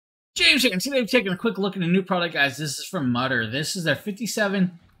James here, and today we're taking a quick look at a new product, guys. This is from Mutter. This is their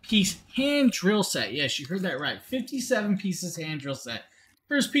 57-piece hand drill set. Yes, you heard that right. 57 pieces hand drill set.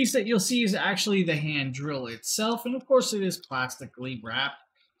 First piece that you'll see is actually the hand drill itself, and of course it is plastically wrapped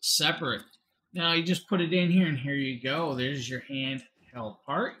separate. Now you just put it in here, and here you go. There's your handheld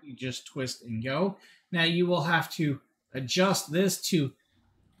part. You just twist and go. Now you will have to adjust this to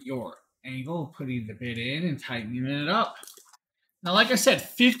your angle, putting the bit in and tightening it up. Now, like I said,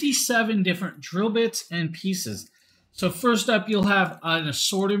 57 different drill bits and pieces. So first up, you'll have an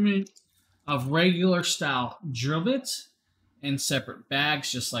assortment of regular style drill bits in separate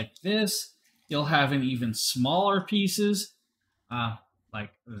bags, just like this. You'll have an even smaller pieces, like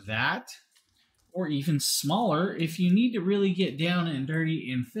that, or even smaller if you need to really get down and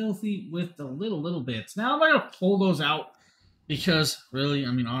dirty and filthy with the little bits. Now, I'm not going to pull those out because really, I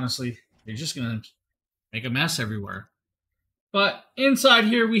mean, honestly, they're just going to make a mess everywhere. But inside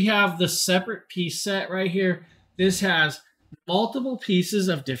here, we have the separate piece set right here. This has multiple pieces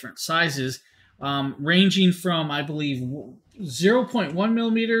of different sizes, ranging from, I believe, 0.1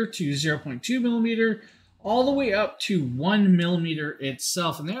 millimeter to 0.2 millimeter, all the way up to 1 millimeter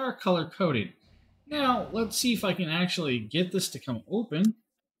itself. And they are color-coded. Now, let's see if I can actually get this to come open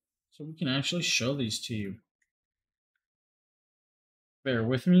so we can actually show these to you. Bear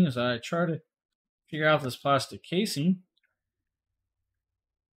with me as I try to figure out this plastic casing.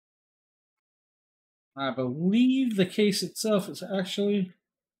 I believe the case itself is actually,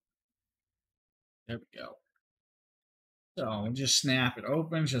 there we go. So we'll just snap it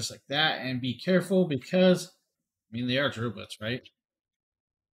open just like that, and be careful because, I mean, they are drill bits, right?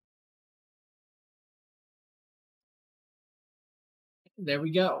 There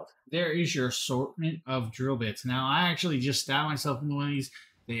we go. There is your assortment of drill bits. Now, I actually just stabbed myself in one of these.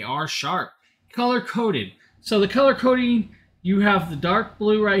 They are sharp. Color-coded. So the color coding, you have the dark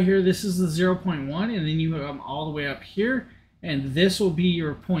blue right here. This is the 0.1, and then you have all the way up here. And this will be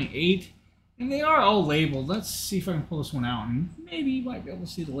your 0.8. And they are all labeled. Let's see if I can pull this one out. And maybe you might be able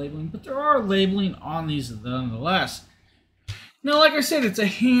to see the labeling. But there are labeling on these nonetheless. Now, like I said, it's a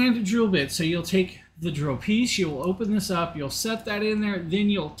hand drill bit. So you'll take the drill piece. You'll open this up. You'll set that in there.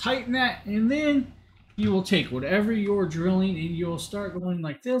 Then you'll tighten that. And then you will take whatever you're drilling, and you'll start going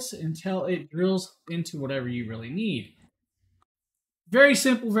like this until it drills into whatever you really need. Very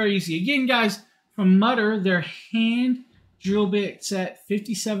simple, very easy. Again, guys, from Mutter, their hand drill bit set,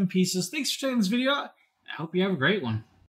 57 pieces. Thanks for checking this video out. I hope you have a great one.